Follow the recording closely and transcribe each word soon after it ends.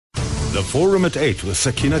The Forum at 8 with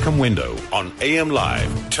Sakina Kamwendo on AM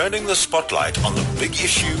Live, turning the spotlight on the big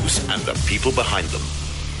issues and the people behind them.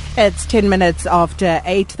 It's 10 minutes after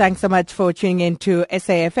 8. Thanks so much for tuning in to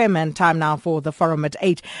SAFM, and time now for the Forum at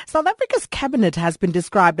 8. South Africa's cabinet has been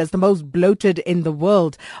described as the most bloated in the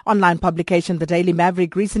world. Online publication The Daily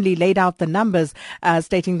Maverick recently laid out the numbers,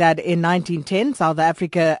 stating that in 1910, South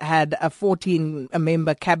Africa had a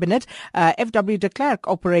 14-member cabinet. F.W. de Klerk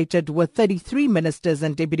operated with 33 ministers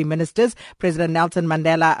and deputy ministers. President Nelson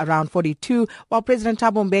Mandela around 42, while President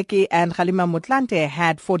Thabo, Mbeki and Kgalema Motlanthe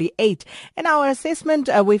had 48. In our assessment,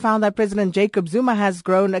 we found that President Jacob Zuma has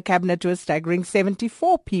grown a cabinet to a staggering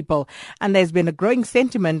 74 people. And there's been a growing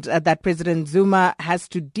sentiment that President Zuma has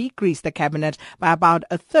to decrease the cabinet by about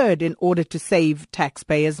a third in order to save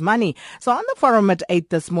taxpayers' money. So on the Forum at 8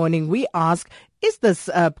 this morning, we ask, is this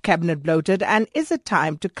cabinet bloated, and is it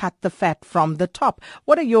time to cut the fat from the top?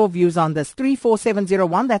 What are your views on this?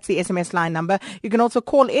 34701, that's the SMS line number. You can also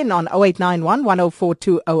call in on 0891 104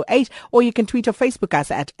 208, or you can tweet or Facebook us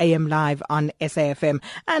at AM Live on SAFM.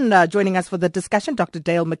 And joining us for the discussion, Dr.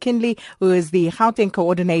 Dale McKinley, who is the Gauteng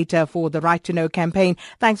coordinator for the Right to Know campaign.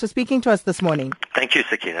 Thanks for speaking to us this morning. Thank you,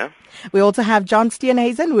 Sakina. We also have John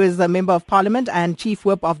Steenhuisen, who is a Member of Parliament and Chief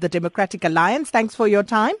Whip of the Democratic Alliance. Thanks for your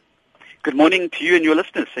time. Good morning to you and your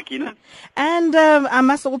listeners, Sakina. And I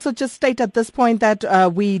must also just state at this point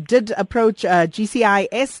that we did approach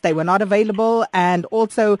GCIS. They were not available, and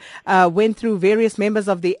also went through various members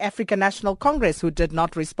of the African National Congress who did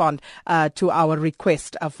not respond to our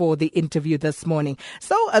request for the interview this morning.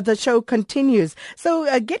 So the show continues. So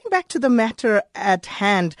getting back to the matter at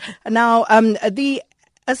hand. Now, the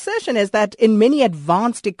assertion is that in many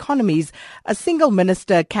advanced economies, a single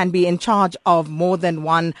minister can be in charge of more than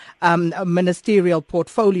one ministerial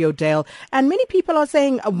portfolio, Dale. And many people are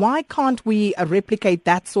saying, why can't we replicate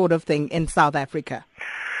that sort of thing in South Africa?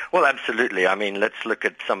 Well, absolutely. I mean, let's look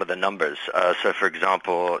at some of the numbers. So, for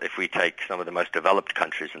example, if we take some of the most developed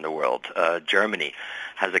countries in the world, Germany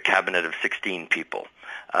has a cabinet of 16 people.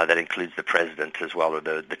 That includes the president as well, or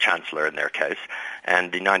the chancellor in their case.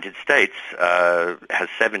 And the United States has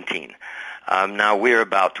 17. Now, we're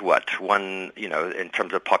about, in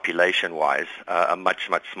terms of population-wise, a much,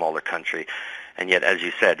 much smaller country. And yet, as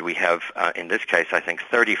you said, we have, in this case, I think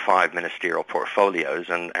 35 ministerial portfolios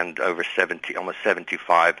and over almost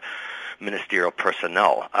 75 ministerial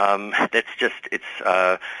personnel. It's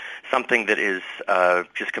something that is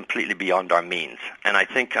just completely beyond our means. And I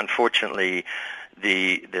think, unfortunately,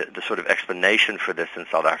 the sort of explanation for this in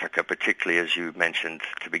South Africa, particularly as you mentioned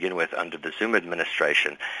to begin with under the Zuma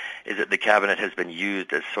administration, is that the cabinet has been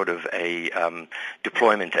used as sort of a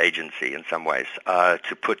deployment agency in some ways,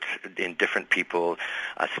 to put in different people,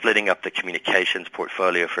 splitting up the communications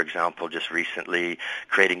portfolio, for example, just recently,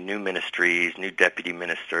 creating new ministries, new deputy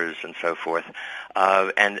ministers, and so forth,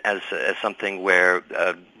 and as something where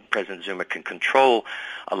President Zuma can control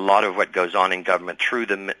a lot of what goes on in government through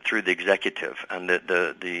the executive, and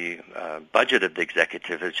the budget of the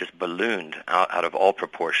executive has just ballooned out of all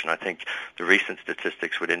proportion. I think the recent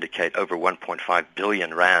statistics would indicate over 1.5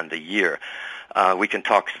 billion rand a year. We can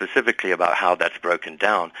talk specifically about how that's broken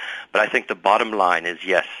down, but I think the bottom line is,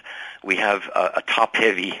 yes, we have a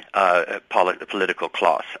top-heavy political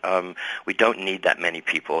class. We don't need that many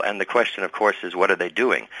people. And the question, of course, is what are they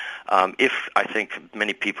doing? I think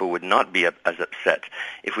many people would not be as upset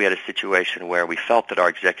if we had a situation where we felt that our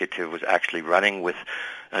executive was actually running with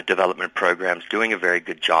development programs, doing a very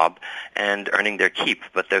good job, and earning their keep.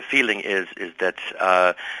 But their feeling is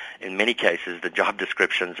that in many cases the job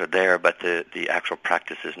descriptions are there, but the actual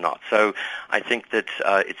practice is not. So I think that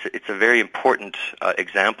it's a very important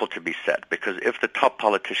example to be set, because if the top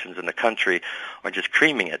politicians in the country are just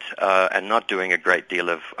creaming it and not doing a great deal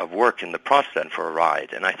of work in the process for a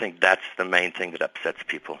ride, and I think that's the main thing that upsets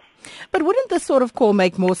people. But wouldn't this sort of call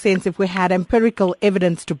make more sense if we had empirical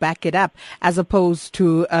evidence to back it up, as opposed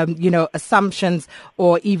to, assumptions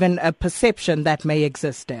or even a perception that may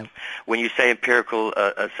exist, Dale? When you say empirical,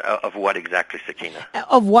 of what exactly, Sakina?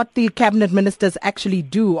 Of what the cabinet ministers actually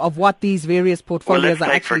do, of what these various portfolios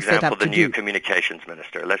are actually set up to do. Let's take, for example, the new communications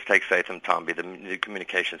minister. Let's take Faith Mtambi, the new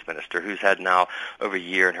communications minister, who's had now over a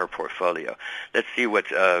year in her portfolio. Let's see what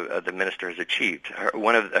the minister has achieved.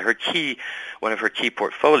 One of her key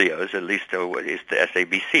portfolios, at least, is the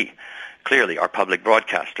SABC. clearly our public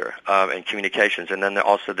broadcaster and communications, and then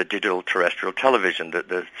also the digital terrestrial television,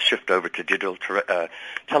 the shift over to digital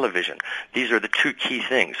television. These are the two key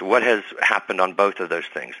things. What has happened on both of those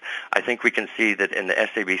things? I think we can see that in the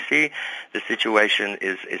SABC, the situation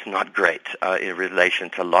is not great in relation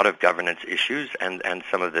to a lot of governance issues and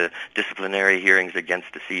some of the disciplinary hearings against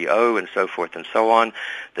the CEO and so forth and so on,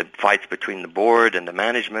 the fights between the board and the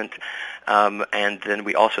management. And then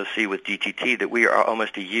we also see with DTT that we are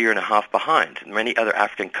almost a year and a half behind. Many other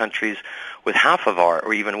African countries with half of our,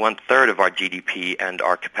 or even one-third of our GDP and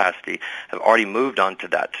our capacity have already moved on to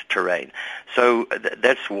that terrain. So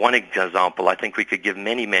that's one example. I think we could give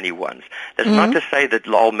many, many ones. That's not to say that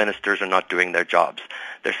all ministers are not doing their jobs.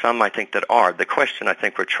 There's some, I think, that are. The question I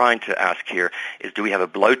think we're trying to ask here is, do we have a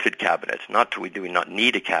bloated cabinet? Do we not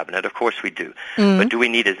need a cabinet? Of course we do. But do we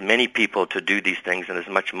need as many people to do these things and as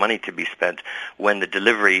much money to be spent when the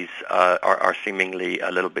deliveries are seemingly a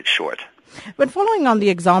little bit short? But following on the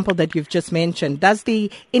example that you've just mentioned, does the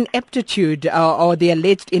ineptitude or the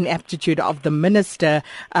alleged ineptitude of the minister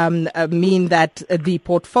mean that the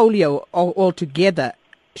portfolio altogether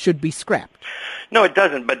should be scrapped? No, it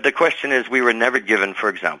doesn't. But the question is, we were never given, for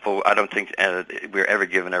example, I don't think we were ever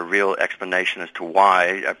given a real explanation as to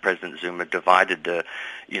why President Zuma divided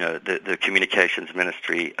the communications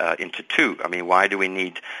ministry into two. I mean, why do we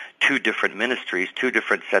need two different ministries, two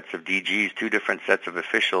different sets of DGs, two different sets of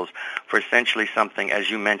officials for essentially something, as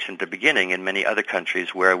you mentioned at the beginning, in many other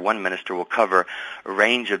countries where one minister will cover a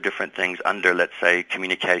range of different things under, let's say,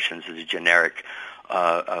 communications as a generic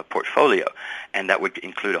portfolio, and that would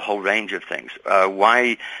include a whole range of things.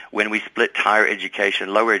 Why, when we split higher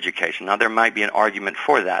education, lower education? Now, there might be an argument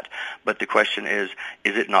for that, but the question is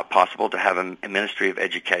it not possible to have a Ministry of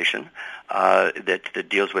Education that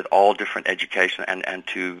deals with all different education and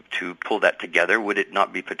to pull that together? Would it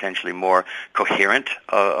not be potentially more coherent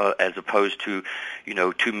as opposed to,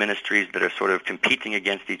 two ministries that are sort of competing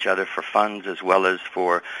against each other for funds as well as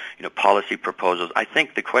for, policy proposals? I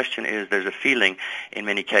think the question is, there's a feeling in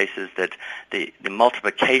many cases that the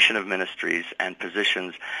multiplication of ministries and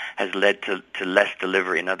positions has led to less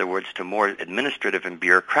delivery. In other words, to more administrative and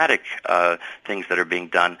bureaucratic things that are being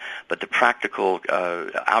done, but the practical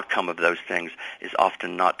outcome of those things is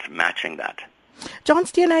often not matching that. John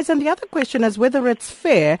Steenhuis, and the other question is whether it's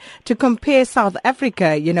fair to compare South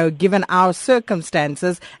Africa, given our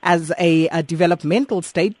circumstances as a developmental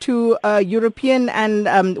state, to European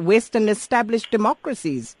and Western established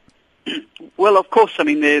democracies. Well, of course. I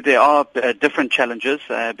mean, there are different challenges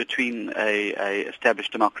between a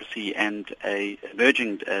established democracy and a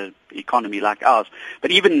emerging economy like ours. But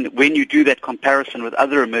even when you do that comparison with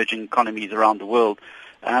other emerging economies around the world,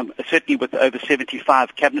 certainly with over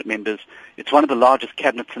 75 cabinet members, it's one of the largest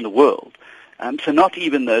cabinets in the world. So not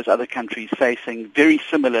even those other countries facing very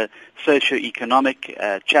similar socio-economic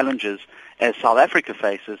challenges as South Africa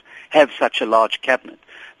faces have such a large cabinet.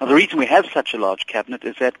 Now, the reason we have such a large cabinet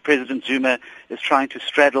is that President Zuma is trying to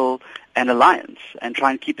straddle an alliance and try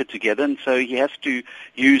and keep it together, and so he has to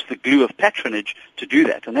use the glue of patronage to do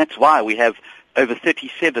that. And that's why we have over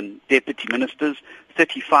 37 deputy ministers,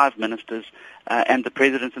 35 ministers, and the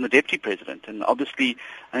president and the deputy president. And obviously,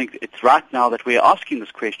 I think it's right now that we're asking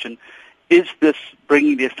this question, is this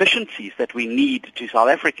bringing the efficiencies that we need to South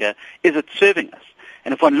Africa? Is it serving us?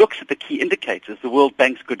 And if one looks at the key indicators, the World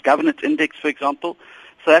Bank's Good Governance Index, for example,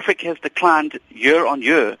 South Africa has declined year on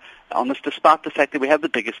year on this, despite the fact that we have the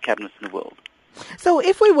biggest cabinet in the world. So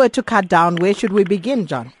if we were to cut down, where should we begin,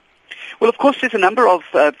 John? Well, of course, there's a number of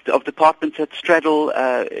departments that straddle,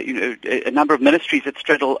 a number of ministries that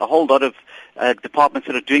straddle a whole lot of departments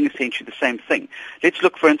that are doing essentially the same thing. Let's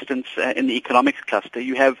look, for instance, in the economics cluster.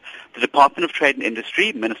 You have the Department of Trade and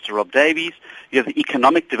Industry, Minister Rob Davies. You have the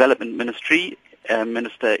Economic Development Ministry,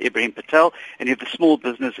 Minister Ibrahim Patel, and you have the Small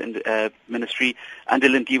Business Ministry under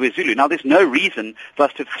Lindiwe Zulu. Now, there's no reason for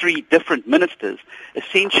us to have three different ministers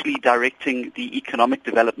essentially directing the economic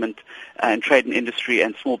development and trade and industry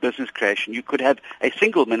and small business creation. You could have a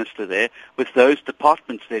single minister there with those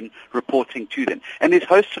departments then reporting to them. And there's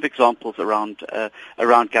hosts of examples around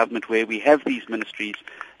government where we have these ministries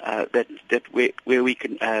where we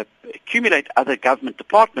can accumulate other government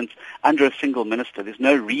departments under a single minister. There's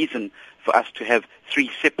no reason for us to have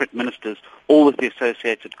three separate ministers, all with the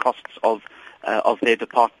associated costs of their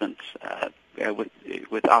departments,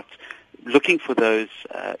 without looking for those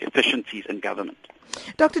efficiencies in government.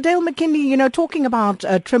 Dr. Dale McKinley, talking about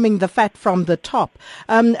trimming the fat from the top,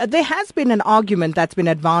 there has been an argument that's been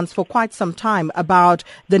advanced for quite some time about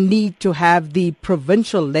the need to have the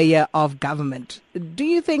provincial layer of government. Do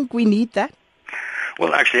you think we need that?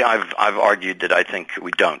 Well, actually, I've argued that I think we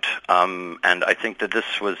don't, and I think that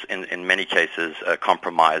this was in many cases a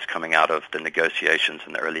compromise coming out of the negotiations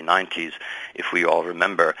in the early 90s, if we all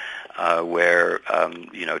remember, where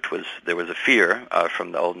there was a fear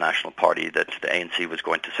from the old National Party that the ANC was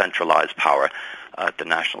going to centralize power at the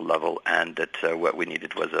national level, and that what we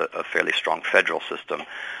needed was a fairly strong federal system,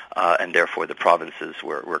 and therefore the provinces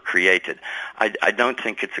were created. I don't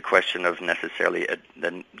think it's a question of necessarily,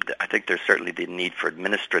 I think there's certainly the need for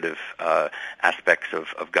administrative aspects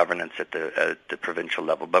of governance at the provincial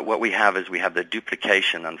level, but what we have is the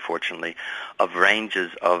duplication, unfortunately, of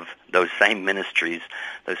ranges of those same ministries,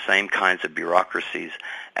 those same kinds of bureaucracies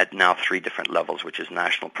at now 3 different levels, which is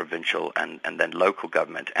national, provincial, and then local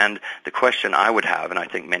government. And the question I would have, and I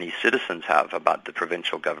think many citizens have about the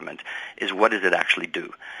provincial government, is what does it actually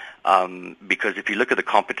do? Because if you look at the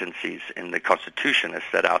competencies in the Constitution as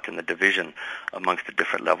set out in the division amongst the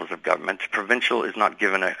different levels of government, provincial is not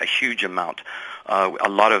given a huge amount. A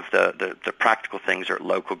lot of the practical things are at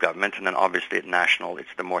local government, and then obviously at national, it's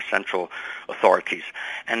the more central authorities.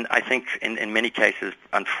 And I think in many cases,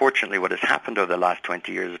 unfortunately, what has happened over the last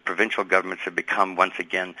 20 years is provincial governments have become once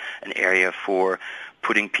again an area for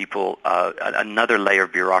putting people, another layer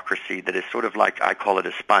of bureaucracy that is sort of like, I call it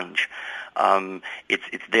a sponge.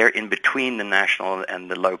 It's there in between the national and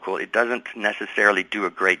the local. It doesn't necessarily do a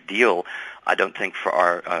great deal, I don't think, for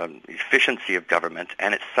our efficiency of government,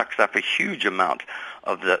 and it sucks up a huge amount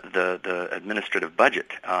of the administrative budget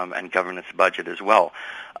and governance budget as well.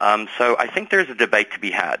 So I think there's a debate to be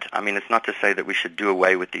had. I mean, it's not to say that we should do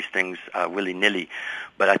away with these things willy-nilly,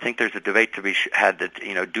 but I think there's a debate to be had that,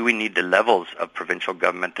 do we need the levels of provincial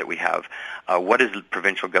government that we have? What is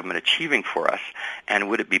provincial government achieving for us? And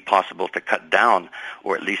would it be possible to cut down,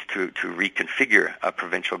 or at least to reconfigure a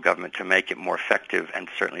provincial government to make it more effective and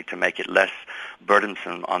certainly to make it less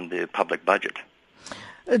burdensome on the public budget?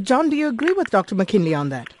 John, do you agree with Dr. McKinley on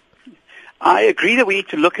that? I agree that we need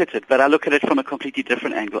to look at it, but I look at it from a completely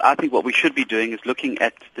different angle. I think what we should be doing is looking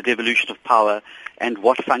at the devolution of power and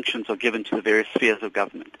what functions are given to the various spheres of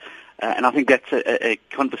government. And I think that's a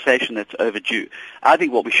conversation that's overdue. I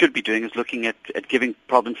think what we should be doing is looking at giving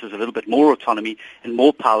provinces a little bit more autonomy and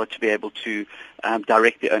more power to be able to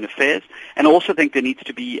direct their own affairs. And also think there needs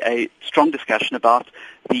to be a strong discussion about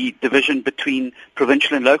the division between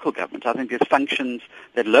provincial and local government. I think there's functions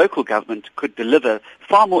that local government could deliver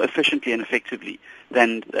far more efficiently and effectively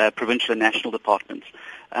than provincial and national departments.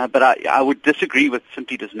 But I would disagree with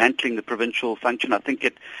simply dismantling the provincial function. I think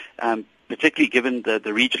it, particularly given the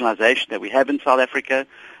regionalization that we have in South Africa,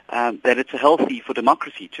 that it's healthy for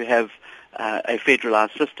democracy to have a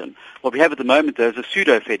federalized system. What we have at the moment, though, is a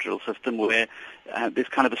pseudo-federal system where there's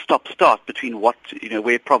kind of a stop-start between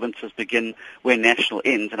where provinces begin, where national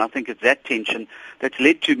ends, and I think it's that tension that's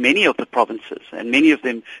led to many of the provinces and many of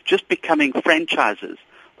them just becoming franchises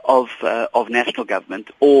of national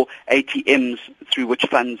government, or ATMs through which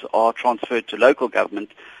funds are transferred to local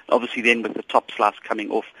government, obviously then with the top slice coming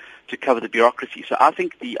off to cover the bureaucracy. So I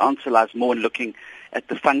think the answer lies more in looking at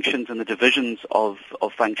the functions and the divisions of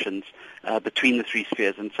functions between the 3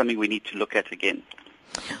 spheres, and something we need to look at again.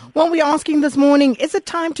 Well, we're asking this morning, is it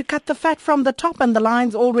time to cut the fat from the top? And the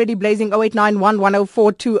line's already blazing, 0891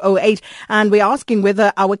 104 208. And we're asking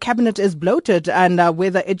whether our cabinet is bloated and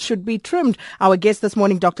whether it should be trimmed. Our guest this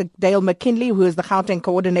morning, Dr. Dale McKinley, who is the Gauteng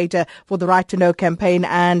coordinator for the Right to Know campaign,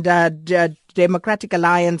 and Democratic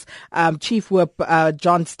Alliance Chief Whip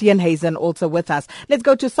John Steenhuisen also with us. Let's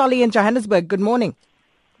go to Solly in Johannesburg. Good morning.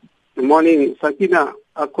 Good morning, Sakina.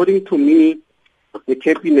 According to me, the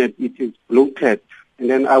cabinet, it is bloated. And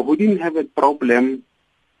then I wouldn't have a problem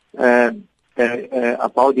about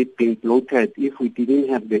it being bloated if we didn't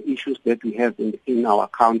have the issues that we have in our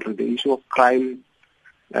country, the issue of crime,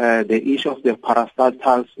 the issue of the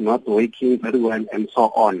parastatals not working very well, and so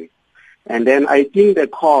on. And then I think the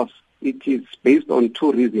cause, it is based on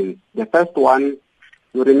 2 reasons. The first one,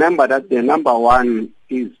 you remember that the number one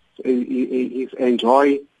is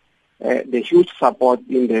enjoy the huge support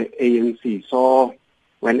in the ANC. So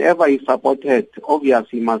whenever he's supported,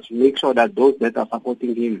 obviously he must make sure that those that are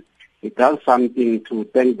supporting him, it does something to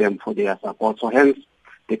thank them for their support. So hence,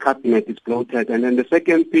 the cabinet is bloated. And then the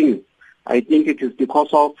second thing, I think it is because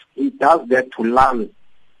of, he does that to lull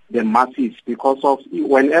the masses, because of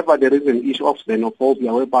whenever there is an issue of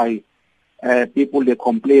xenophobia, whereby people, they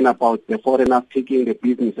complain about the foreigners taking the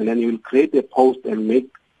business, and then he will create a post and make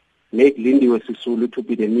Lindiwe Sisulu to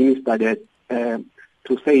be the minister that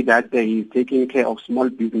to say that he is taking care of small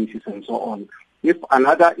businesses and so on. If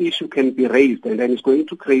another issue can be raised, and then it's going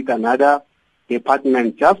to create another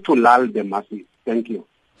department just to lull the masses. Thank you.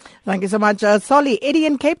 Thank you so much. Solly, Eddie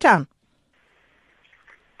in Cape Town.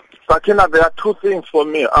 Sakina, there are two things for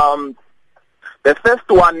me. The first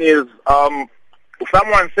one is,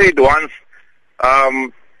 someone said once,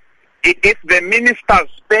 if the ministers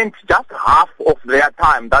spent just half of their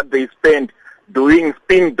time that they spend doing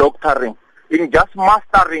spin doctoring, in just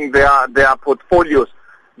mastering their portfolios,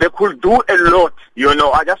 they could do a lot,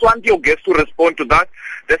 I just want your guests to respond to that.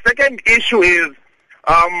 The second issue is,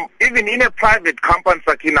 even in a private company,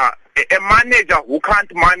 Sakina, a manager who can't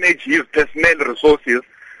manage his personnel resources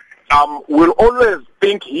will always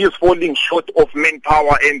think he is falling short of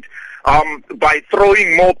manpower, and by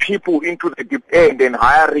throwing more people into the deep end and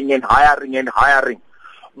hiring.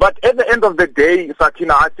 But at the end of the day,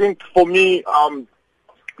 Sakina, I think for me,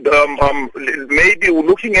 maybe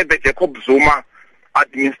looking at the Jacob Zuma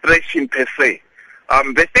administration per se,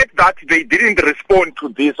 the fact that they didn't respond to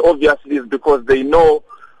this obviously is because they know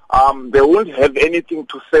they won't have anything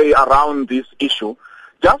to say around this issue.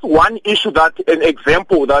 Just one issue an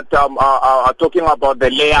example that are talking about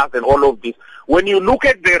the layers and all of this. When you look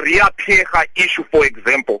at the Ria Piecha issue, for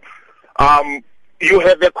example, you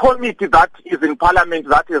have a committee that is in parliament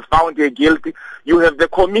that is found guilty. You have the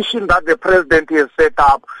commission that the president has set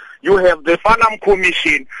up. You have the Farnham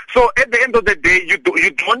Commission. So at the end of the day, you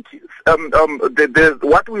don't.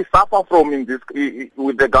 What we suffer from in this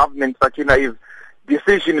with the government, Sakina, is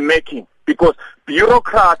decision making, because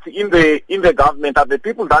bureaucrats in the government are the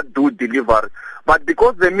people that do deliver. But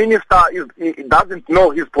because the minister doesn't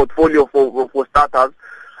know his portfolio for starters,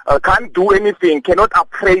 can't do anything, cannot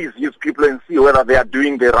appraise his people and see whether they are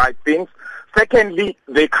doing the right things. Secondly,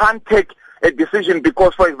 they can't take a decision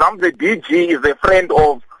because, for example, the DG is a friend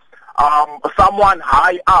of someone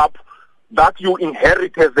high up that you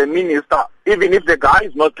inherit as a minister. Even if the guy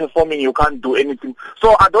is not performing, you can't do anything.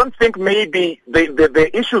 So I don't think maybe the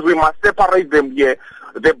issues, we must separate them here.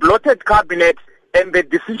 The bloated cabinet and the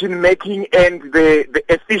decision making and the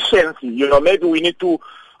efficiency. Maybe we need to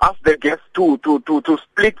ask the guests to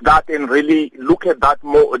split that and really look at that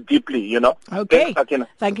more deeply, Okay.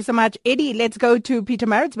 Thank you so much. Eddie, let's go to Peter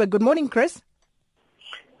Maritzburg. Good morning, Chris.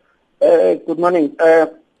 Good morning.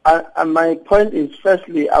 My point is,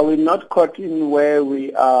 firstly, are we not caught in where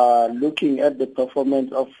we are looking at the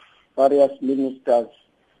performance of various ministers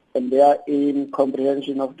and their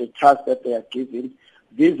incomprehension of the task that they are given,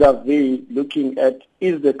 vis-a-vis looking at,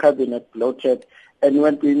 is the cabinet bloated? And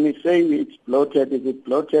when we say it's bloated, is it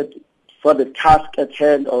bloated for the task at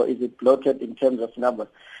hand, or is it bloated in terms of numbers?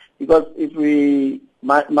 Because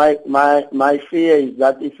my fear is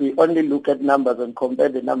that if we only look at numbers and compare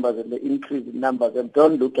the numbers and the increase in numbers and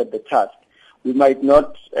don't look at the task, we might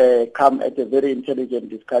not come at a very intelligent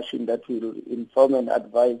discussion that will inform and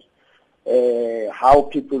advise how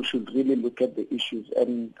people should really look at the issues.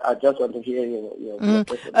 And I just want to hear your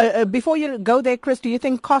question. Before you go there, Chris, do you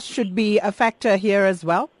think cost should be a factor here as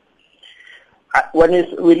well? When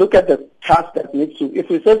we look at the task that needs to, if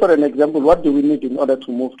we say, for an example, what do we need in order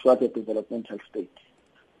to move towards a developmental state?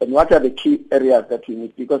 And what are the key areas that we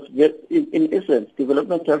need? Because in essence,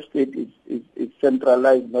 developmental state is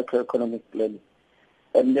centralized macroeconomic planning.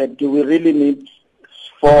 And do we really need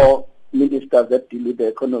 4 ministers that deal with the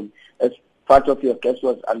economy, as part of your guest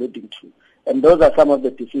was alluding to? And those are some of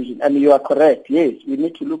the decisions. And you are correct, yes, we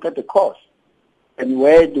need to look at the cost. And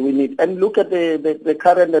where do we need, and look at the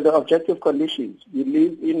current and the objective conditions. We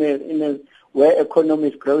live in a where economy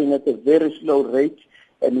is growing at a very slow rate,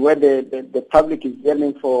 and where the public is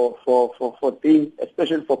yearning for things,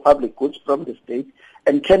 especially for public goods from the state.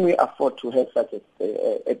 And can we afford to have such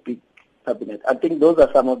a big cabinet? I think those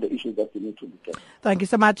are some of the issues that we need to look at. Thank you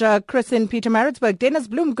so much, Chris in Peter Maritzburg. Dennis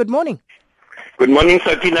Bloom, good morning. Good morning,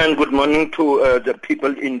 Sakina, and good morning to the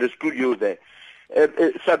people in the studio there.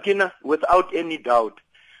 Sakina, without any doubt,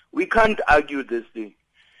 we can't argue this thing.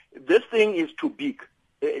 This thing is too big.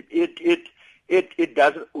 It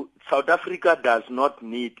does. South Africa does not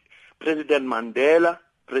need President Mandela,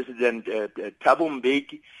 President Thabo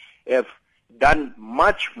Mbeki have done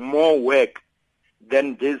much more work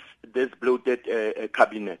than this bloated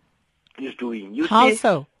cabinet is doing. How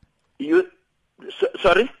so?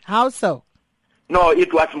 Sorry? How so? No,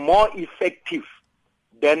 it was more effective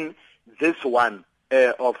than this one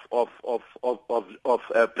of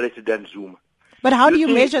President Zuma. But how do you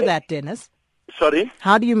measure that, Dennis? Sorry?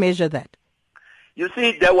 How do you measure that? You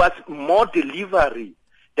see, there was more delivery.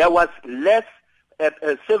 There was less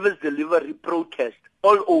service delivery protest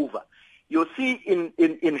all over. You see,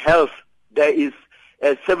 in health, there is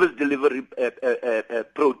a service delivery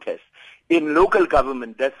protest. In local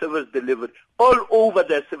government, there's service delivery. All over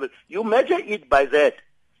there's service. You measure it by that.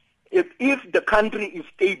 If the country is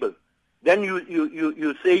stable, then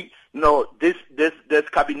you say, no, this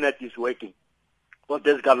cabinet is working. of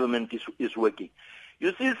this government is working.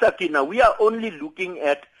 You see, Sakina, we are only looking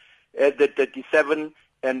at the 37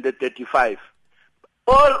 and the 35.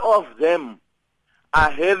 All of them are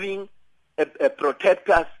having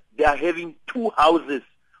protectors. They are having two houses,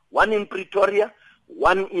 one in Pretoria,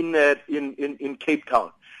 one in Cape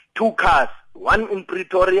Town. Two cars, one in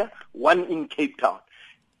Pretoria, one in Cape Town.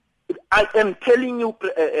 I am telling you,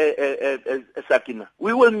 Sakina,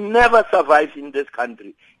 we will never survive in this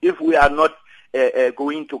country if we are not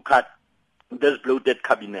going to cut this bloated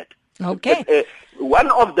cabinet. Okay.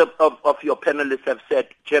 One of your panelists have said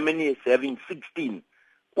Germany is having 16.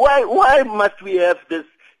 Why must we have this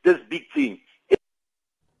big thing?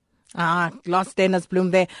 Lost Dennis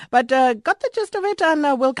Bloom there. But got the gist of it,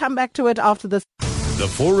 and we'll come back to it after this. The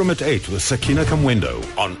Forum at 8 with Sakina Kamwendo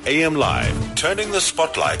on AM Live, turning the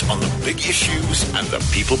spotlight on the big issues and the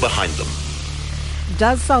people behind them.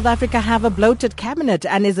 Does South Africa have a bloated cabinet,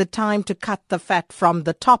 and is it time to cut the fat from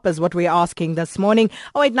the top, is what we're asking this morning.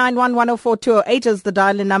 0891 104 208 is the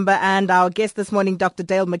dial-in number, and our guest this morning, Dr.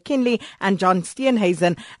 Dale McKinley and John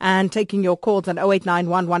Steenhuisen, and taking your calls on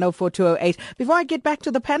 0891 104 208. Before I get back to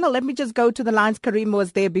the panel, let me just go to the lines. Kareem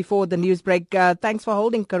was there before the news break. Thanks for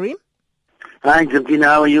holding, Kareem. Hi, Sakina,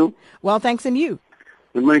 how are you? Well, thanks, and you?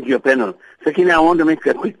 Good morning to your panel. Sakina, I want to make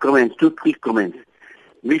a quick comment, two quick comments.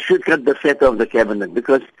 We should cut the fat of the cabinet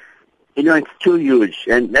because, it's too huge,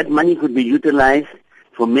 and that money could be utilized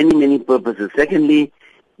for many, many purposes. Secondly,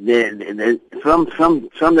 from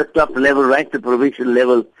the top level right to provincial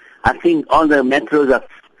level, I think all the metros are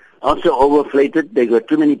also overflated. They got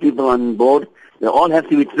too many people on board. They all have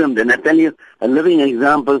to be trimmed. And I tell you, a living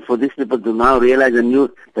example for these people to now realize the new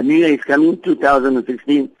year is coming,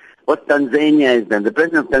 2016, what Tanzania has done. The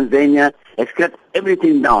president of Tanzania has cut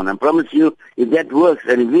everything down. I promise you, if that works,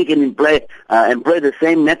 and if we can employ the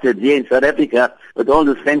same method here in South Africa with all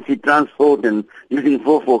this fancy transport and using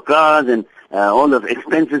 4x4 cars and all the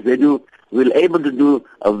expenses they do, we'll able to do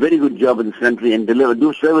a very good job in this country and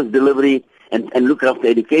do service delivery and look after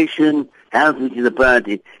education, health, which is a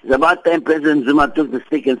priority. It's about time President Zuma took the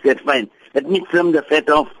stick and said, fine, let me trim the fat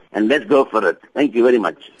off and let's go for it. Thank you very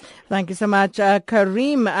much. Thank you so much,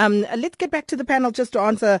 Kareem. Let's get back to the panel just to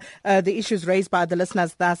answer the issues raised by the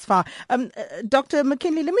listeners thus far. Dr.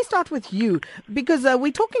 McKinley, let me start with you, because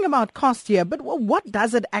we're talking about cost here, but what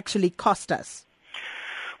does it actually cost us?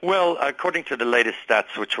 Well, according to the latest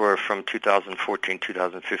stats, which were from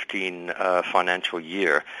 2014-2015 financial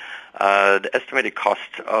year, the estimated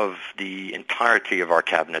cost of the entirety of our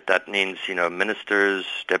cabinet, that means, ministers,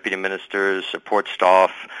 deputy ministers, support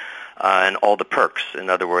staff, and all the perks, in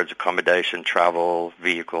other words, accommodation, travel,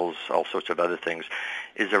 vehicles, all sorts of other things,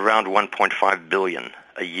 is around 1.5 billion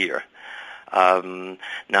a year.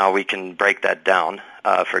 Now we can break that down.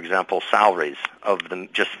 For example, salaries of them.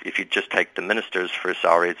 If you just take the ministers for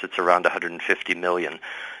salaries, it's around 150 million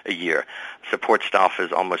a year. Support staff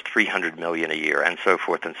is almost 300 million a year, and so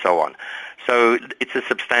forth and so on. So it's a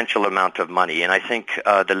substantial amount of money, and I think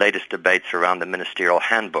the latest debates around the ministerial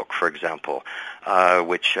handbook, for example,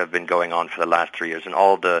 which have been going on for the last 3 years, and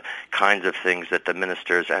all the kinds of things that the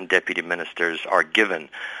ministers and deputy ministers are given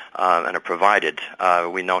and are provided.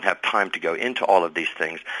 We don't have time to go into all of these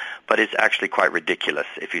things, but it's actually quite ridiculous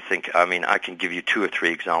if you think. I can give you 2 or 3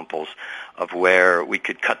 examples of where we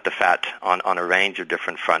could cut the fat on a range of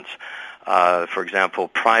different fronts. For example,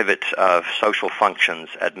 private social functions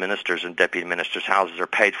at ministers' and deputy ministers' houses are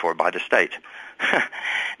paid for by the state.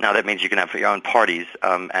 Now that means you can have your own parties,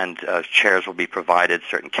 and chairs will be provided,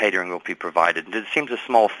 certain catering will be provided. It seems a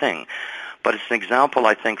small thing, but it's an example,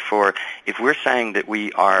 I think, for if we're saying that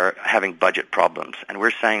we are having budget problems and we're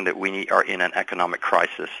saying that we are in an economic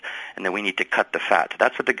crisis and that we need to cut the fat.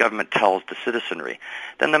 That's what the government tells the citizenry.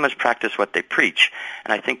 Then they must practice what they preach.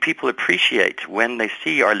 And I think people appreciate when they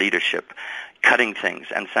see our leadership cutting things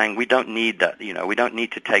and saying we don't need that, we don't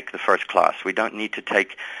need to take the first class. We don't need to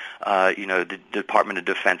take the Department of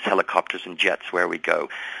Defense helicopters and jets where we go.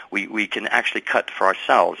 We can actually cut for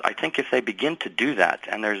ourselves. I think if they begin to do that,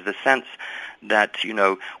 and there's the sense that,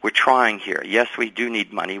 we're trying here. Yes, we do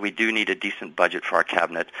need money. We do need a decent budget for our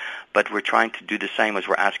cabinet, but we're trying to do the same as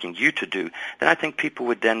we're asking you to do. Then I think people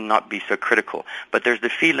would then not be so critical. But there's the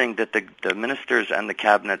feeling that the ministers and the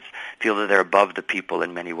cabinets feel that they're above the people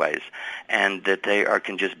in many ways, and that they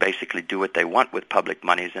can just basically do what they want with public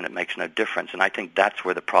monies, and it makes no difference. And I think that's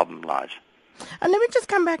where the problem lies. And let me just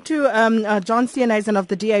come back to John Steenhuisen of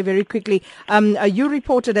the DA very quickly. You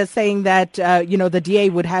reported as saying that, the DA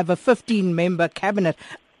would have a 15-member cabinet.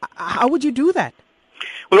 How would you do that?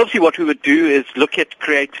 Well, obviously what we would do is look at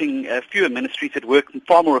creating fewer ministries that work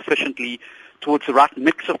far more efficiently towards the right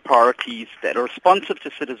mix of priorities that are responsive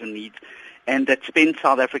to citizen needs and that spend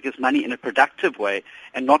South Africa's money in a productive way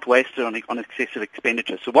and not waste it on excessive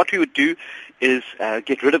expenditure. So what we would do is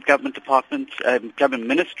get rid of government departments, government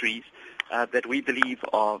ministries that we believe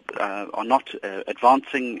are not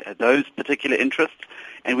advancing those particular interests,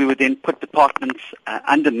 and we would then put departments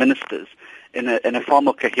under ministers in a far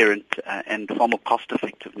more coherent and far more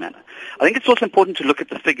cost-effective manner. I think it's also important to look at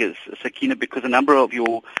the figures, Sakina, because a number of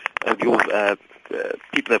your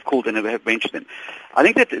people have called and have mentioned them. I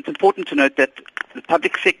think that it's important to note that the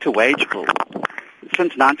public sector wage bill,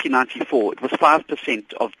 since 1994, it was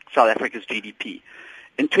 5% of South Africa's GDP.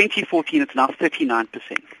 In 2014, it's now 39%.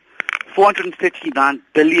 439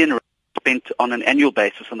 billion spent on an annual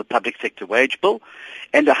basis on the public sector wage bill,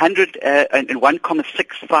 and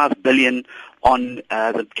 1.65 billion on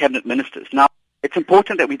the cabinet ministers. Now, it's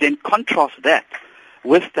important that we then contrast that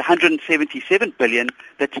with the 177 billion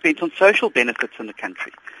that's spent on social benefits in the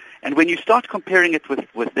country. And when you start comparing it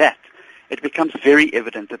with that, it becomes very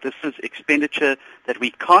evident that this is expenditure that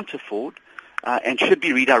we can't afford and should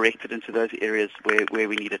be redirected into those areas where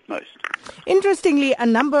we need it most. Interestingly, a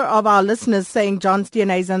number of our listeners saying, John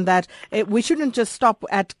Steenhuisen, that we shouldn't just stop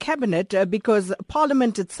at cabinet because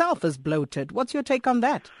Parliament itself is bloated. What's your take on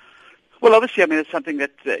that? Well, obviously, I mean, it's something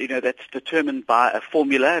that, that's determined by a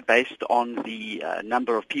formula based on the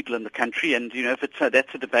number of people in the country. And, if it's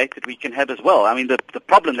that's a debate that we can have as well. I mean, the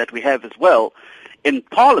problem that we have as well in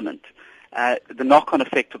Parliament, the knock-on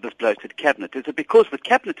effect of this bloated cabinet, is that because the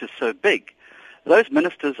cabinet is so big, those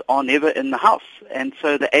ministers are never in the House. And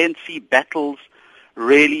so the ANC battles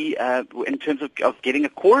really in terms of getting a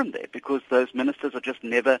quorum there, because those ministers are just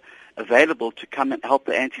never available to come and help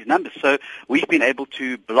the ANC's numbers. So we've been able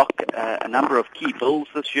to block a number of key bills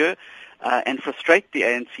this year and frustrate the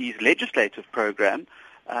ANC's legislative program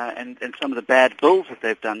and some of the bad bills that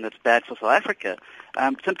they've done that's bad for South Africa,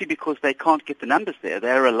 simply because they can't get the numbers there.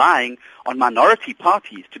 They're relying on minority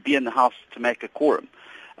parties to be in the House to make a quorum.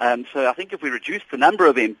 So I think if we reduce the number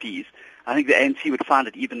of MPs, I think the ANC would find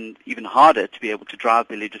it even harder to be able to drive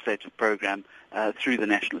the legislative program through the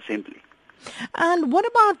National Assembly. And what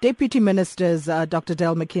about deputy ministers, Dr.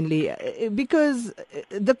 Dale McKinley? Because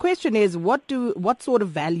the question is, what sort of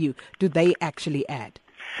value do they actually add?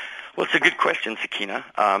 Well, it's a good question, Sakina.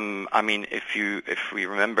 I mean, if we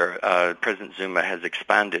remember, President Zuma has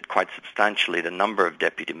expanded quite substantially the number of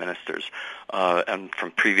deputy ministers and from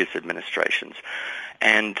previous administrations.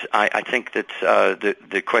 And I think that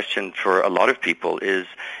the question for a lot of people is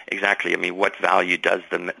exactly, I mean, what value does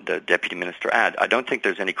the deputy minister add? I don't think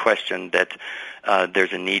there's any question that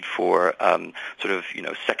there's a need for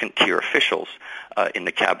second-tier officials in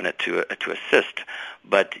the cabinet to assist.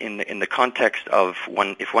 But in the context of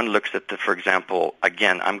if one looks at for example,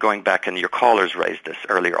 again, I'm going back, and your callers raised this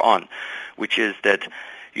earlier on, which is that,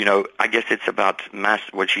 I guess it's about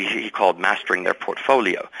what he called mastering their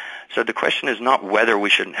portfolio. So the question is not whether we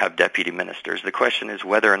shouldn't have deputy ministers. The question is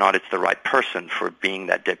whether or not it's the right person for being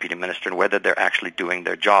that deputy minister and whether they're actually doing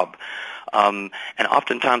their job. And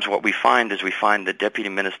oftentimes what we find is that deputy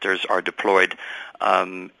ministers are deployed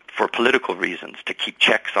for political reasons, to keep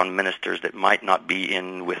checks on ministers that might not be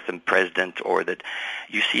in with the president, or that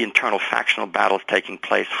you see internal factional battles taking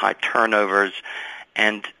place, high turnovers.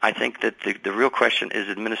 And I think that the real question is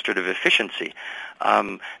administrative efficiency.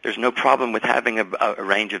 There's no problem with having a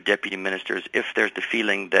range of deputy ministers if there's the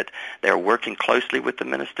feeling that they're working closely with the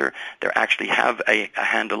minister, they actually have a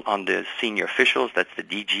handle on the senior officials, that's the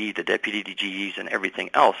DG, the deputy DGs, and everything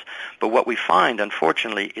else. But what we find,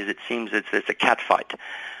 unfortunately, is it seems it's a catfight.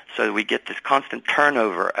 So we get this constant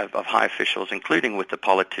turnover of high officials, including with the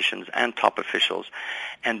politicians and top officials,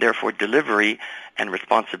 and therefore delivery and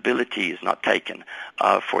responsibility is not taken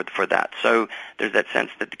for that. So there's that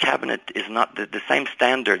sense that the cabinet is not the same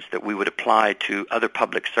standards that we would apply to other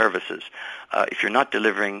public services. If you're not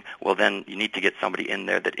delivering, well, then you need to get somebody in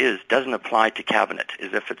there that doesn't apply to cabinet,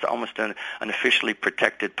 as if it's almost an officially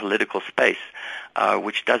protected political space,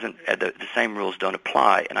 which doesn't, the same rules don't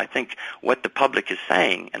apply. And I think what the public is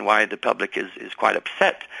saying, and why the public is quite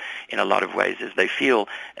upset in a lot of ways, is they feel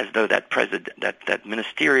as though that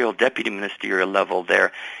ministerial, deputy ministerial level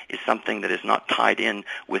there is something that is not tied in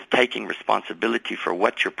with taking responsibility for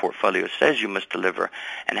what your portfolio says you must deliver,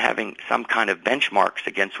 and having some kind of benchmarks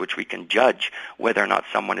against which we can judge whether or not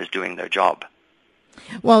someone is doing their job.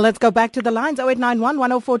 Well, let's go back to the lines. 0891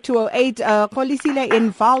 104 208. Kolisile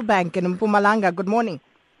in Valbank in Mpumalanga. Good morning.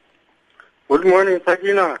 Good morning,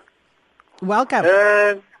 Sakina. Welcome.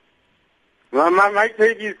 My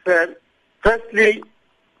take is firstly,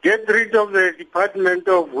 get rid of the Department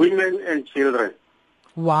of Women and Children.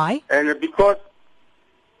 Why? And because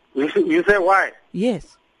You say why?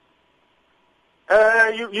 Yes.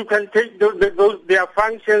 You can take their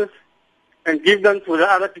functions and give them to the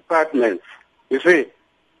other departments. You see,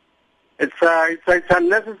 it's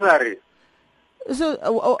unnecessary.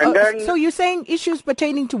 So, so you're saying issues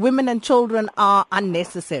pertaining to women and children are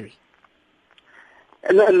unnecessary?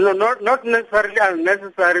 No, not necessarily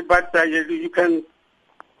unnecessary, but you can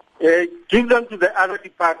give them to the other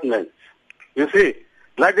departments. You see,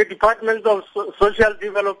 like the Department of Social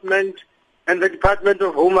Development and the Department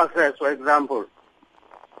of Home Affairs, for example.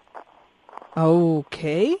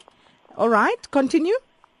 Okay. All right. Continue.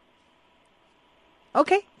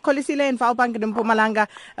 Okay. Kolisile and Falbank in Mpumalanga,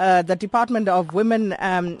 the Department of Women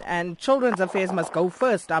and Children's Affairs must go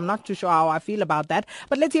first. I'm not too sure how I feel about that.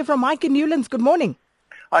 But let's hear from Mike in Newlands. Good morning.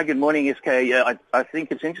 Hi, good morning, SK. I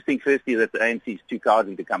think it's interesting, firstly, that the ANC is too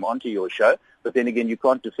cowardly to come onto your show. But then again, you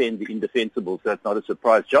can't defend the indefensible, so it's not a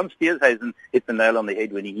surprise. John Stiershuisen hit the nail on the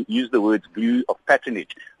head when he used the words glue of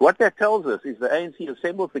patronage. What that tells us is the ANC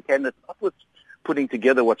assembles the candidates not with putting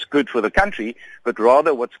together what's good for the country, but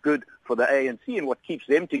rather what's good for the ANC and what keeps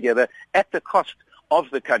them together at the cost of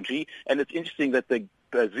the country. And it's interesting that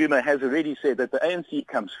Zuma has already said that the ANC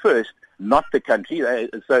comes first, not the country.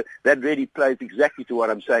 So that really plays exactly to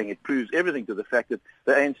what I'm saying. It proves everything to the fact that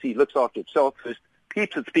the ANC looks after itself first,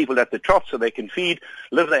 keeps its people at the top so they can feed,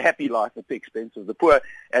 live their happy life at the expense of the poor.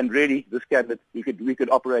 And really, this cabinet, we could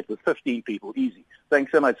operate with 15 people easy.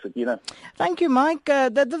 Thanks so much, Sakina. Thank you, Mike.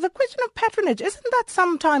 The question of patronage, isn't that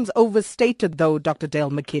sometimes overstated, though, Dr.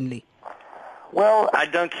 Dale McKinley? Well, I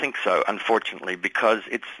don't think so, unfortunately, because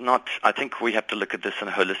it's not, I think we have to look at this in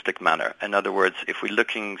a holistic manner. In other words, if we're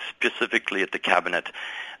looking specifically at the cabinet,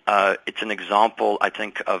 it's an example, I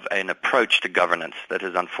think, of an approach to governance that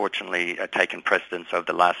has unfortunately taken precedence over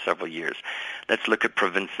the last several years. Let's look at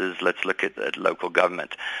provinces, let's look at local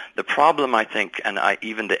government. The problem, I think, and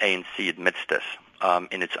even the ANC admits this,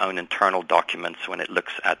 in its own internal documents when it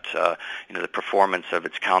looks at the performance of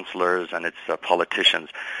its councillors and its politicians,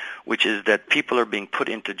 which is that people are being put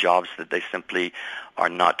into jobs that they simply are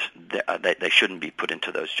not, they shouldn't be put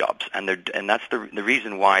into those jobs. And that's the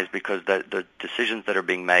reason why is because the decisions that are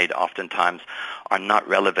being made oftentimes are not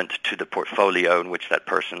relevant to the portfolio in which that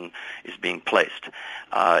person is being placed.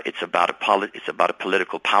 It's about a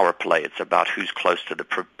political power play. It's about who's close to the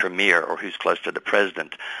premier or who's close to the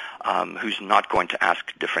president, who's not going to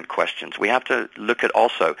ask different questions. We have to look at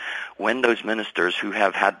also when those ministers who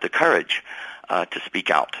have had the courage to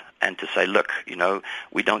speak out and to say, look,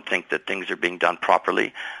 we don't think that things are being done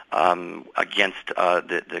properly against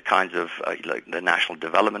the kinds of like the National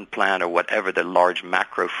Development Plan or whatever the large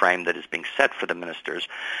macro frame that is being set for the ministers,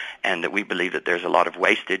 and that we believe that there's a lot of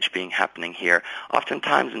wastage being happening here.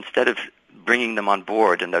 Oftentimes, instead of bringing them on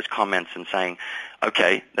board in those comments and saying,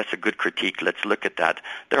 okay, that's a good critique, let's look at that,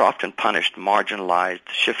 they're often punished, marginalized,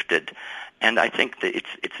 shifted. And I think that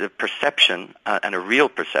it's a perception and a real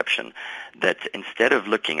perception that instead of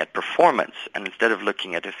looking at performance and instead of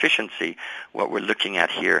looking at efficiency, what we're looking at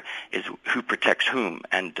here is who protects whom,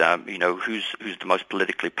 and who's the most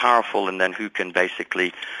politically powerful, and then who can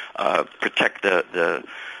basically protect the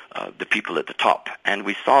people at the top. And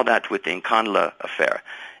we saw that with the Nkandla affair.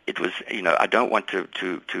 It was, I don't want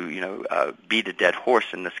to beat a dead horse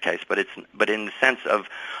in this case, but in the sense of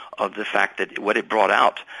the fact that what it brought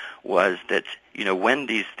out was that, when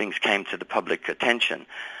these things came to the public attention,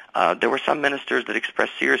 there were some ministers that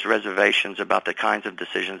expressed serious reservations about the kinds of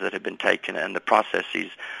decisions that had been taken and the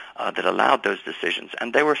processes that allowed those decisions,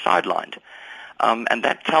 and they were sidelined. And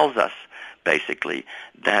that tells us, basically,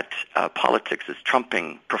 that politics is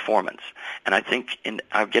trumping performance. And I think,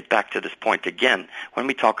 I'll get back to this point again, when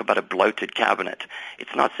we talk about a bloated cabinet,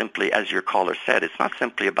 it's not simply, as your caller said, it's not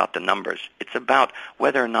simply about the numbers. It's about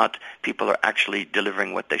whether or not people are actually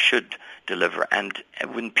delivering what they should deliver. And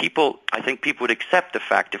when I think people would accept the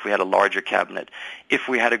fact if we had a larger cabinet, if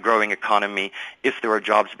we had a growing economy, if there were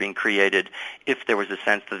jobs being created, if there was a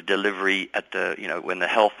sense of delivery at when the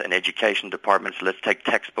health and education departments, let's take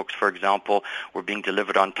textbooks, for example, were being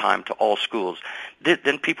delivered on time to all schools,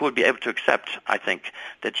 then people would be able to accept, I think,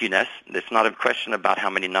 that it's not a question about how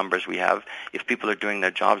many numbers we have. If people are doing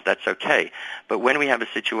their jobs, that's okay. But when we have a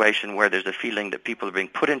situation where there's a feeling that people are being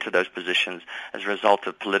put into those positions as a result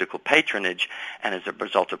of political patronage and as a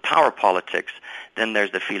result of power politics, then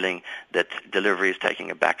there's the feeling that delivery is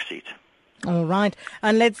taking a backseat. All right.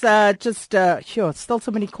 And let's still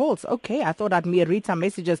so many calls. Okay, I thought I'd read some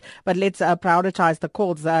messages, but let's prioritize the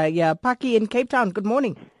calls. Paki in Cape Town, good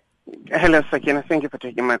morning. Hello, Sakina. Thank you for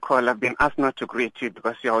taking my call. I've been asked not to greet you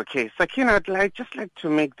because you're okay. Sakina, I'd just like to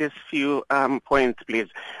make this few points, please.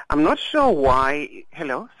 I'm not sure why.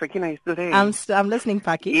 Hello, Sakina, is still there? I'm listening,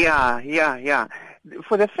 Paki. Yeah.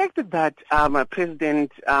 For the fact that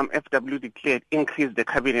President FW declared increased the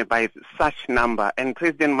cabinet by such number, and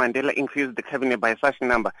President Mandela increased the cabinet by such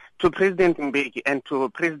number to President Mbeki and to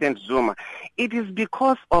President Zuma, it is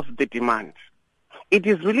because of the demand. It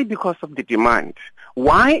is really because of the demand.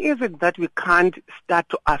 Why is it that we can't start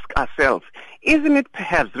to ask ourselves, isn't it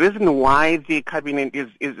perhaps reason why the cabinet is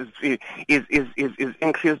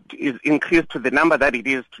increased to the number that it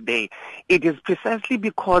is today? It is precisely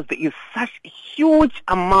because there is such a huge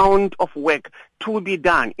amount of work to be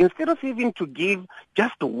done. Instead of even to give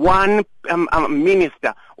just one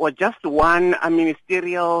minister or just one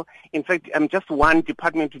ministerial, in fact, just one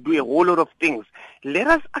department to do a whole lot of things, let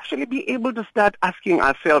us actually be able to start asking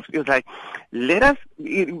ourselves, is like, let us,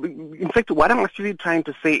 in fact, what I'm actually trying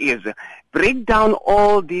to say is break down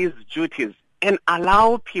all these duties and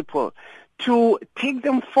allow people to take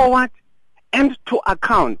them forward and to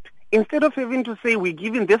account. Instead of having to say we're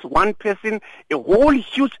giving this one person a whole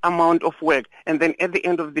huge amount of work, and then at the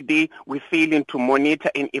end of the day, we're failing to monitor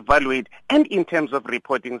and evaluate. And in terms of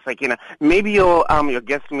reporting, Sakina, maybe your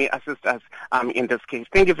guest may assist us in this case.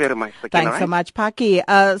 Thank you very much, Sakina. Thanks so much,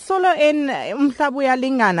 Paki. Solo in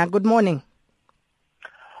Lingana, good morning.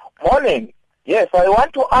 Morning. Yes, I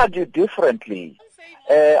want to argue differently.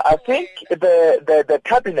 I think the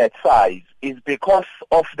cabinet size is because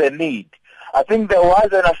of the need. I think there was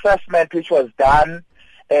an assessment which was done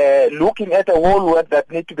looking at the whole work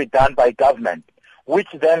that needs to be done by government, which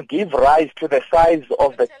then give rise to the size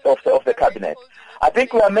of the cabinet. I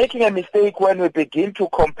think we are making a mistake when we begin to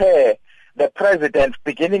compare the president,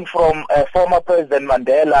 beginning from former President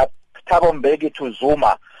Mandela, Thabo Mbeki to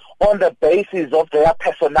Zuma, on the basis of their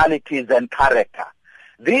personalities and character.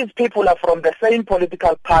 These people are from the same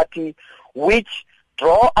political party which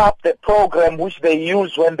draw up the program which they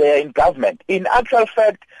use when they are in government. In actual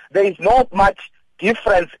fact, there is not much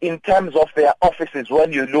difference in terms of their offices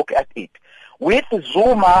when you look at it. With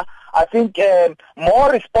Zuma, I think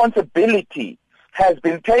more responsibility has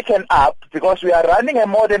been taken up because we are running a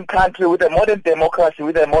modern country with a modern democracy,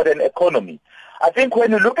 with a modern economy. I think when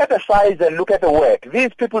you look at the size and look at the work, these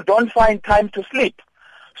people don't find time to sleep.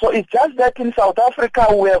 So it's just that in South Africa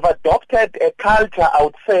we have adopted a culture, I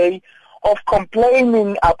would say, of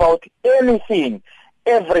complaining about anything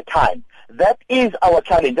every time. That is our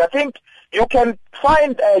challenge. I think you can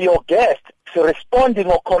find your guest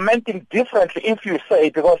responding or commenting differently if you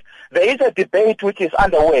say, because there is a debate which is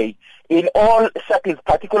underway in all circles,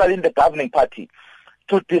 particularly in the governing party,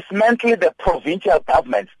 to dismantle the provincial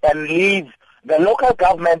governments and leave the local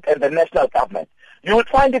government and the national government. You will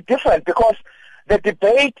find it different because the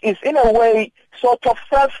debate is in a way sort of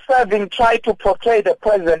self-serving, try to portray the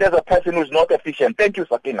president as a person who's not efficient. Thank you,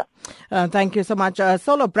 Sakina. Thank you so much.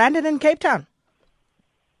 Solo, Brandon in Cape Town.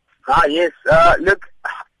 Yes. Look,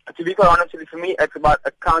 to be quite honest with you, for me, it's about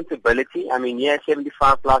accountability. I mean, yeah,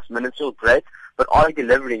 75 plus minutes are great, but are you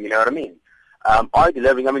delivering, you know what I mean? Are you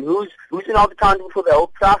delivering? I mean, who's held accountable for the whole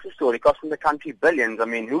crisis story costing the country billions? I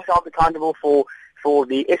mean, who's held accountable for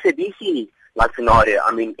the SABC like scenario?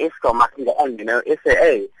 I mean, Eskom mustn't go on, you know,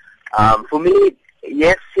 SAA. For me,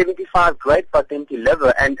 yes, 75 great, but then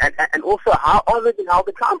deliver. And also, how are they being held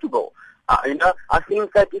accountable? You know, I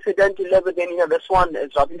think that if they don't deliver, then, you know, this one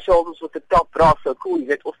is rubbing shoulders with the top brass, so cool, you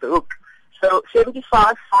get off the hook. So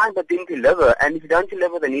 75, fine, but then deliver. And if you don't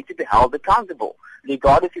deliver, they need to be held accountable,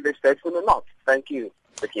 regardless if they're statesmen or not. Thank you,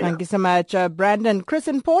 Sakina. Thank you so much, Brandon. Chris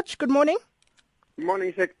in Porch, good morning. Good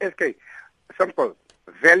morning, SK. Simple.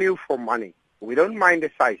 Value for money. We don't mind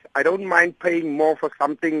the size. I don't mind paying more for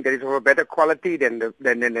something that is of a better quality than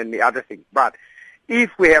the other thing. But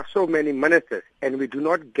if we have so many ministers and we do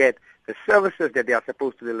not get the services that they are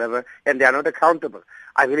supposed to deliver and they are not accountable,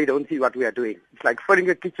 I really don't see what we are doing. It's like filling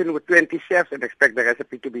a kitchen with 20 chefs and expect the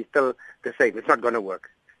recipe to be still the same. It's not going to work.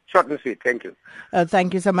 Short and sweet. Thank you.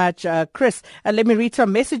 Thank you so much, Chris. Let me read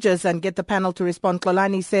some messages and get the panel to respond.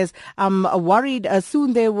 Kolani says, I'm worried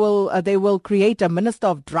soon they will create a minister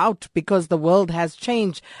of drought because the world has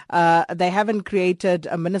changed. They haven't created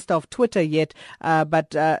a minister of Twitter yet, but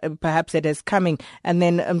perhaps it is coming. And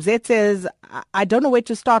then Mzet says, I don't know where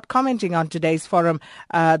to start commenting on today's forum.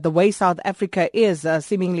 The way South Africa is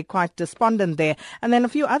seemingly quite despondent there. And then a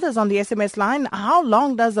few others on the SMS line. How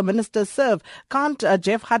long does a minister serve? Can't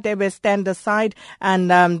Jeff Hudson Radebe stand aside. And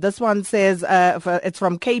this one says, it's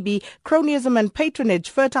from KB, cronyism and patronage,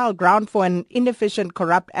 fertile ground for an inefficient,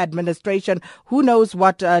 corrupt administration. Who knows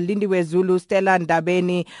what Lindiwe Zulu, Stella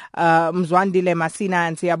Ndabeni, Mzwandile Masina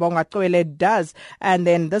and Siyabonga Cwele does. And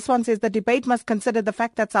then this one says the debate must consider the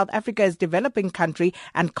fact that South Africa is a developing country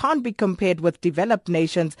and can't be compared with developed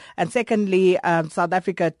nations. And secondly, South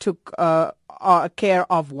Africa took care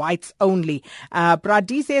of whites only.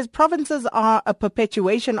 Brady says provinces are a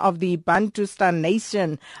perpetuation of the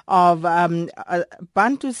Bantustanization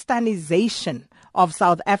of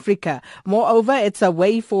South Africa. Moreover, it's a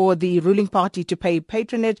way for the ruling party to pay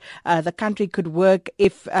patronage. The country could work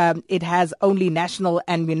if it has only national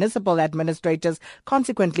and municipal administrators.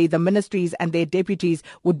 Consequently, the ministries and their deputies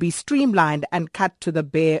would be streamlined and cut to the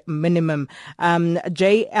bare minimum.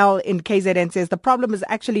 JL in KZN says the problem is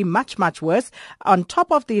actually much, much worse. On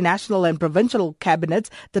top of the national and provincial cabinets,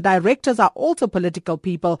 the directors are also political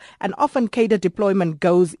people, and often cadre deployment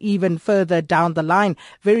goes even further down the line.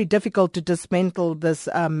 Very difficult to dismantle this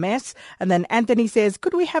mess. And then Anthony says,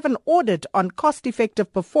 could we have an audit on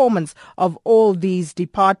cost-effective performance of all these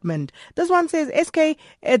departments? This one says, SK,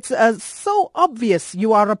 it's so obvious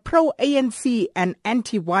you are a pro-ANC and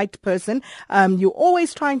anti-white person. You're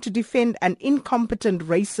always trying to defend an incompetent,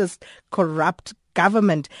 racist, corrupt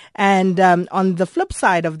government. And on the flip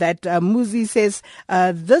side of that, Muzi says,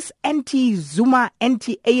 this anti-Zuma,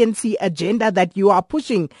 anti-ANC agenda that you are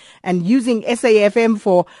pushing and using SAFM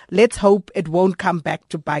for, let's hope it won't come back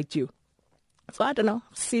to bite you. So I don't know,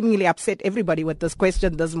 seemingly upset everybody with this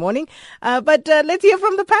question this morning. But let's hear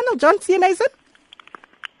from the panel. John Sienason?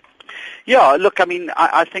 Yeah, look, I mean,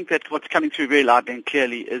 I think that what's coming through very loudly and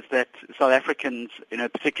clearly is that South Africans,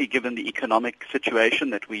 particularly given the economic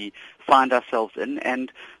situation that we find ourselves in,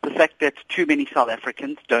 and the fact that too many South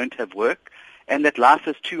Africans don't have work, and that life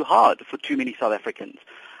is too hard for too many South Africans.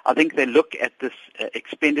 I think they look at this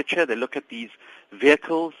expenditure, they look at these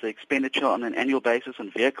vehicles, the expenditure on an annual basis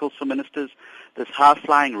on vehicles for ministers, this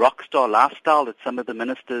high-flying rock star lifestyle that some of the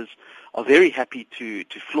ministers are very happy to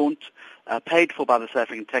flaunt, paid for by the South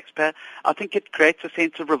African taxpayer. I think it creates a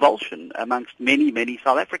sense of revulsion amongst many, many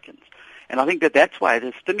South Africans. And I think that that's why it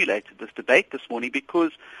has stimulated this debate this morning,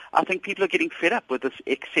 because I think people are getting fed up with this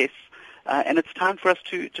excess, and it's time for us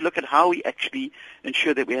to look at how we actually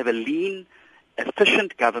ensure that we have a lean,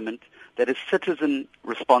 efficient government that is citizen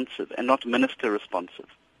responsive and not minister responsive.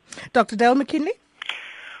 Dr. Dale McKinley?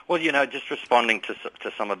 Well, just responding to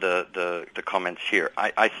some of the comments here,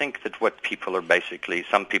 I think that what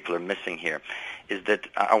some people are missing here is that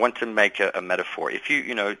I want to make a metaphor. If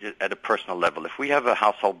you at a personal level, if we have a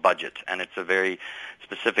household budget and it's a very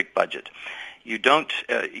specific budget, you don't,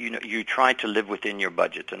 you try to live within your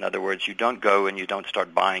budget. In other words, you don't go and you don't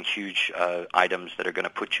start buying huge items that are going to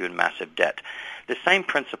put you in massive debt. The same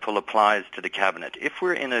principle applies to the cabinet. If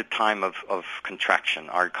we're in a time of contraction,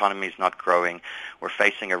 our economy is not growing, we're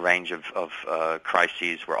facing a range of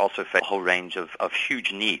crises, we're also facing a whole range of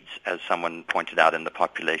huge needs, as someone pointed out in the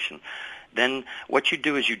population, then what you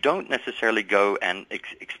do is you don't necessarily go and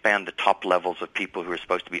expand the top levels of people who are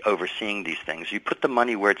supposed to be overseeing these things. You put the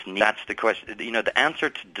money where it's needed. That's the question. The answer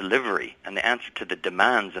to delivery and the answer to the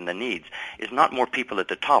demands and the needs is not more people at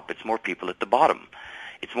the top, it's more people at the bottom.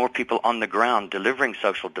 It's more people on the ground delivering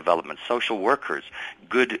social development, social workers,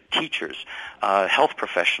 good teachers, health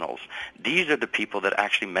professionals. These are the people that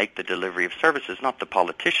actually make the delivery of services, not the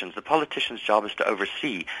politicians. The politician's job is to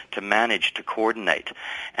oversee, to manage, to coordinate.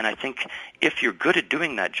 And I think if you're good at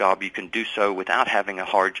doing that job, you can do so without having a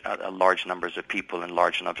large numbers of people and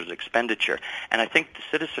large numbers of expenditure. And I think the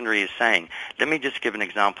citizenry is saying, let me just give an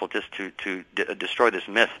example just to destroy this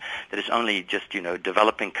myth that it's only just,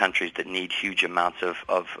 developing countries that need huge amounts of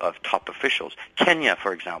top officials. Kenya,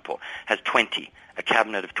 for example, has a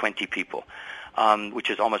cabinet of 20 people, which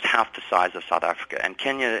is almost half the size of South Africa. And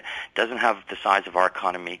Kenya doesn't have the size of our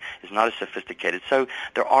economy, is not as sophisticated. So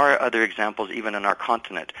there are other examples even in our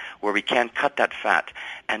continent where we can cut that fat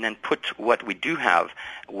and then put what we do have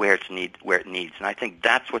where it needs. And I think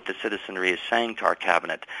that's what the citizenry is saying to our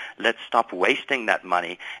cabinet. Let's stop wasting that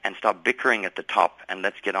money and stop bickering at the top, and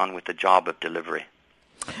let's get on with the job of delivery.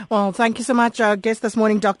 Well, thank you so much. Our guest this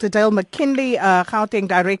morning, Dr. Dale McKinley, Gauteng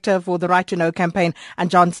Director for the Right to Know campaign,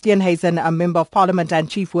 and John Steenhuisen, a Member of Parliament and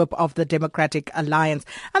Chief Whip of the Democratic Alliance.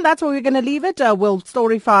 And that's where we're going to leave it. We'll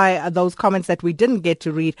storify those comments that we didn't get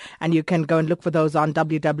to read, and you can go and look for those on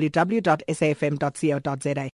www.safm.co.za.